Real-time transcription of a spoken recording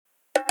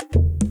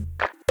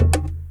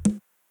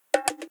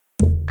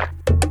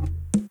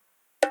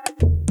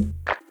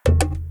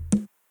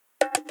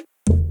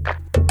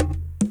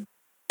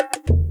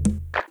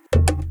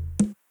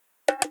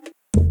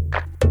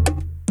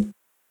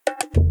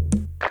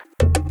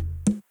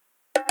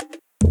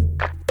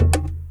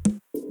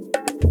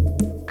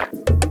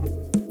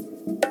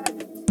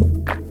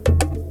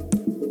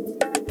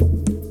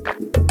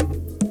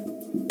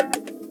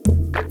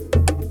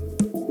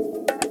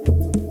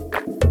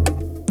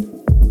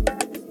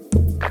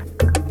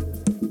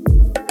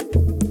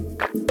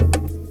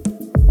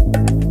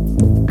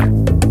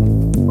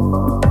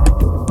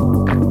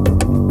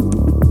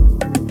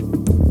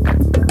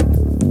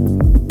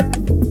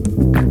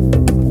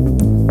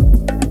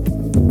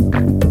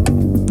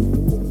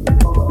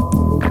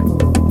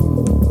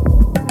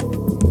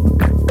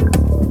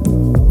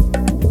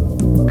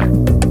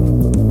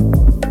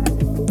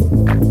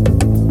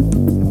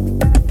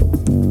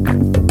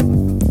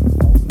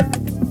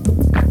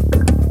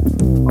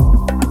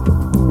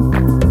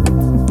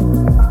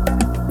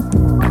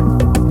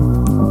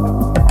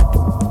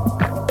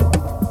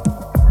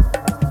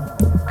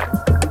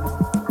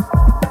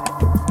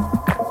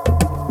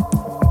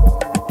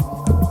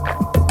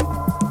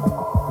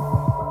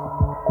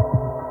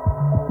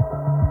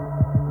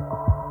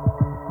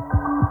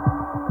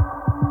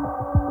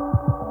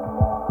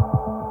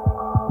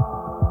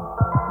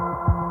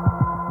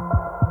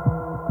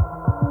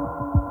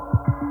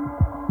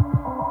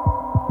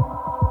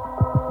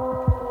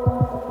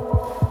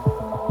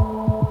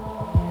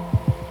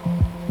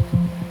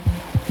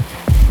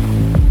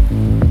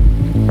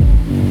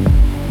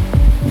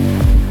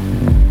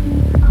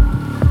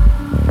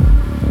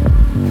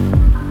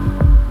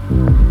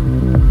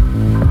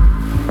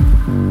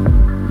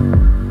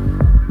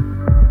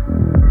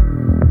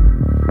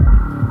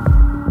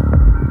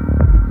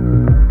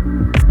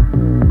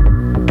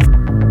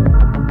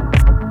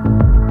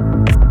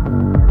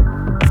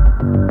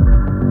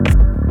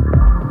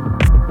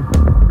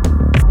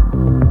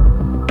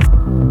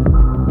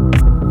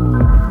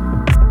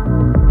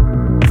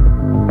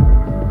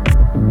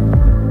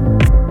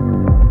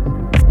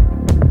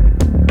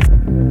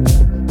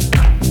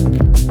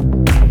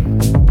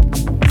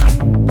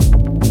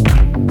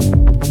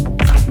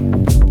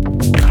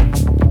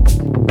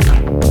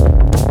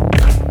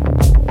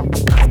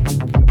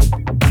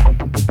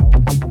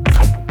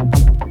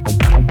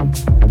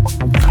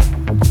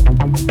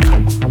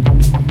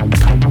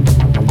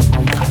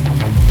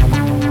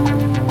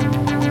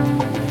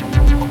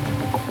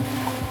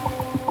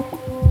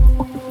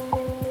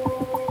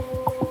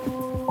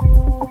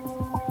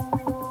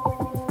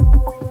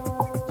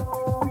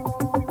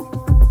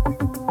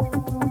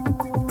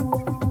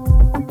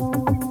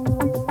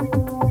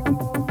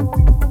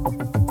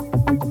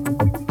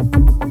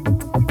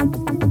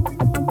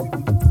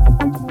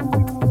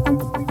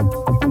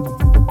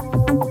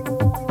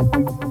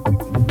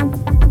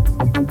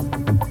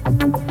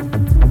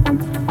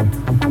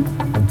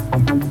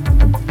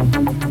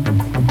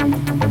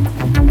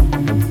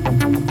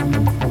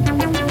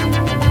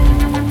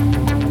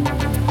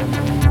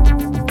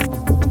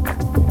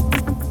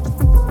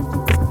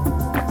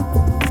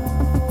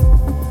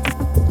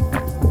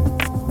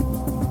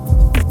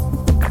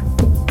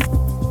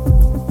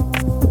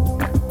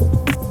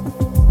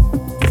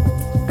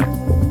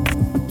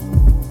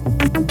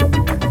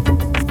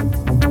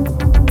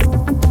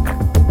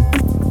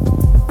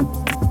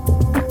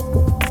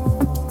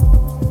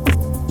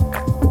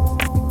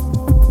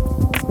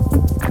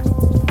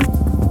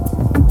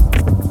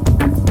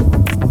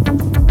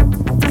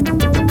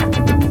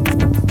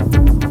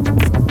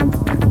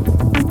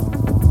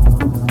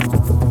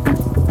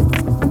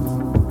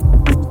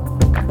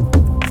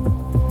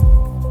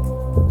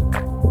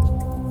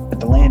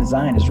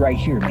right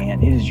here,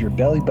 man. It is your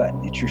belly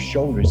button, it's your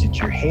shoulders, it's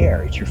your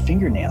hair, it's your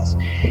fingernails.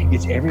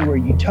 It's everywhere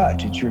you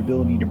touch. It's your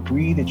ability to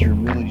breathe, it's your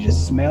ability to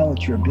smell,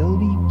 it's your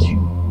ability to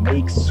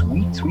make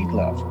sweet, sweet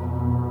love.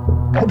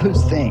 All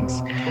those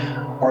things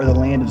are the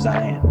land of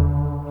Zion.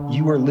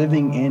 You are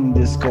living in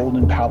this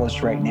golden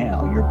palace right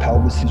now. Your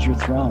pelvis is your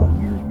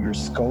throne. Your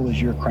skull is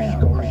your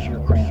crown.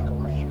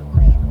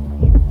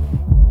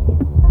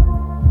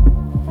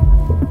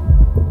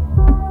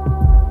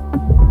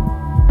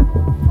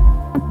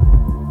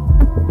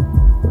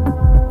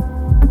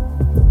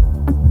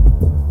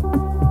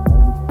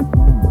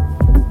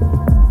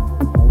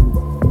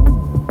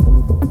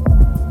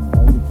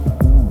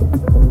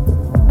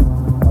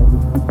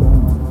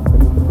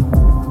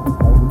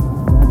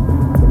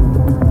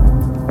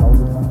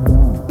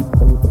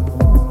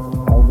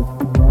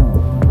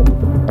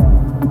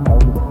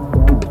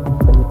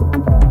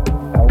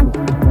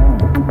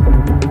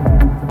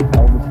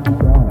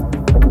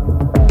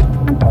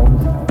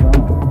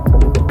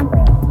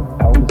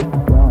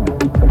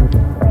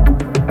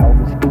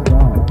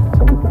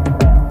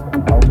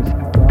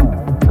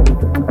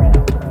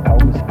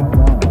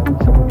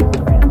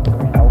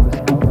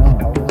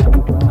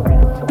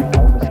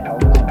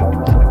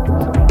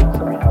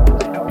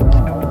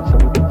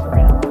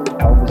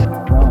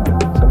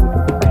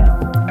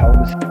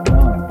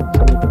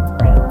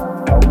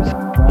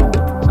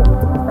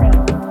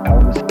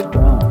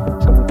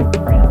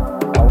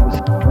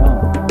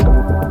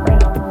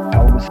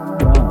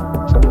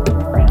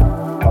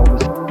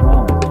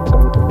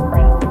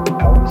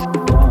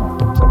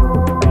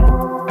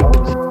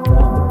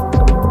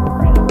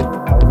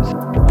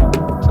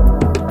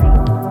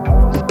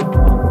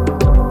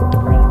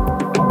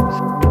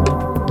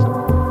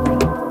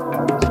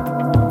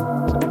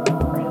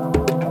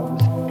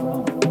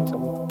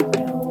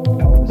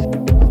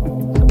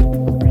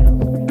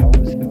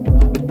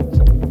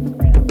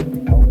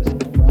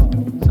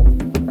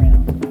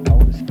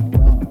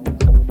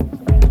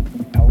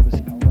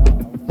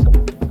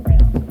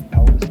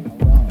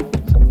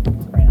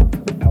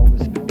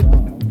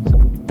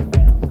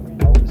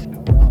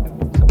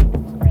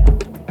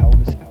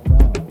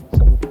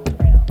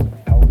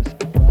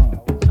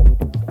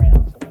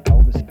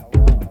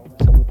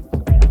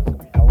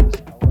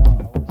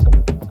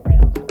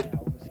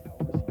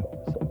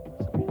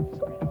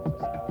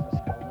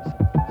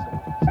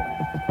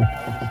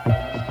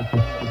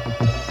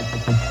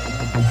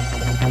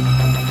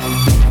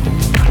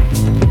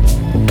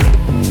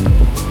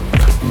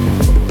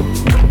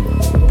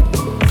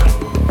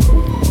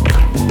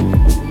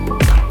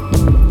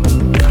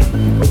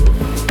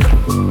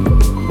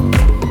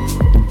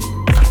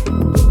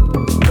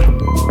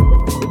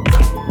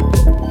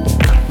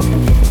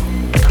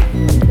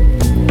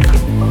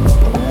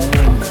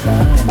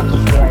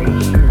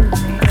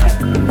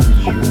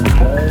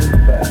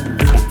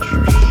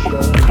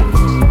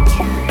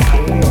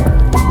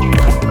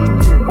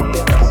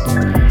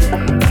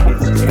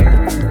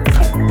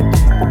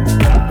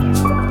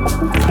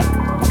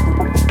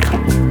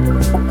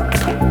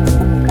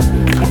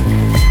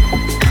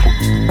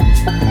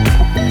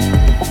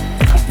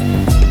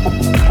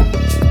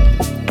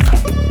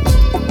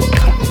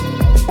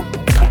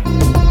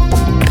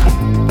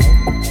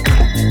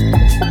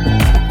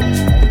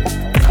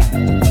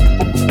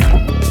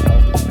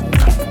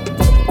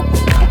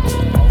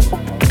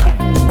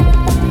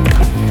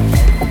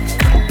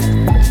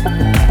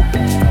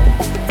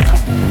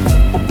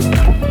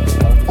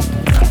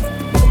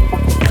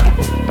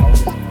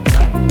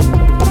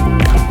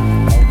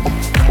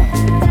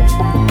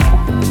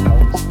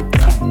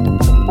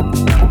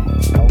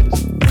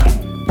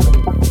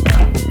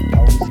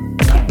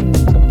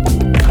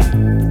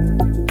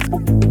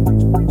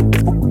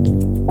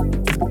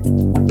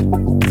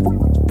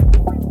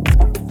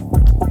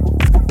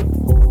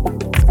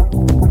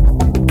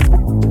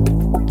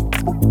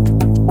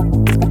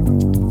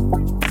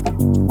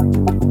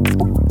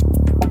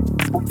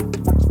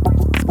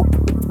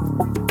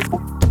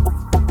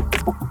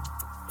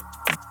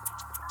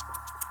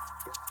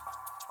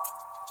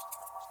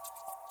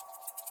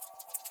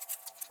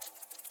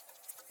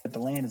 But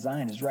the land of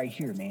Zion is right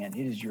here, man.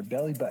 It is your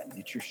belly button,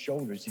 it's your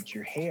shoulders, it's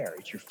your hair,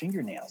 it's your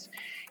fingernails.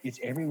 It's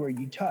everywhere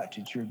you touch.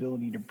 It's your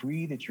ability to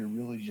breathe, it's your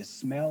ability to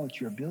smell,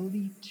 it's your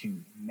ability to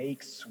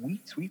make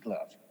sweet, sweet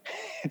love.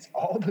 It's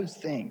all those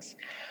things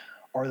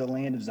are the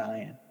land of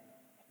Zion.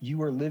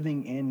 You are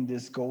living in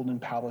this golden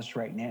palace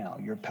right now.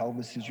 Your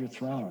pelvis is your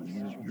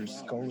throne. Your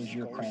skull is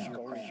your crown.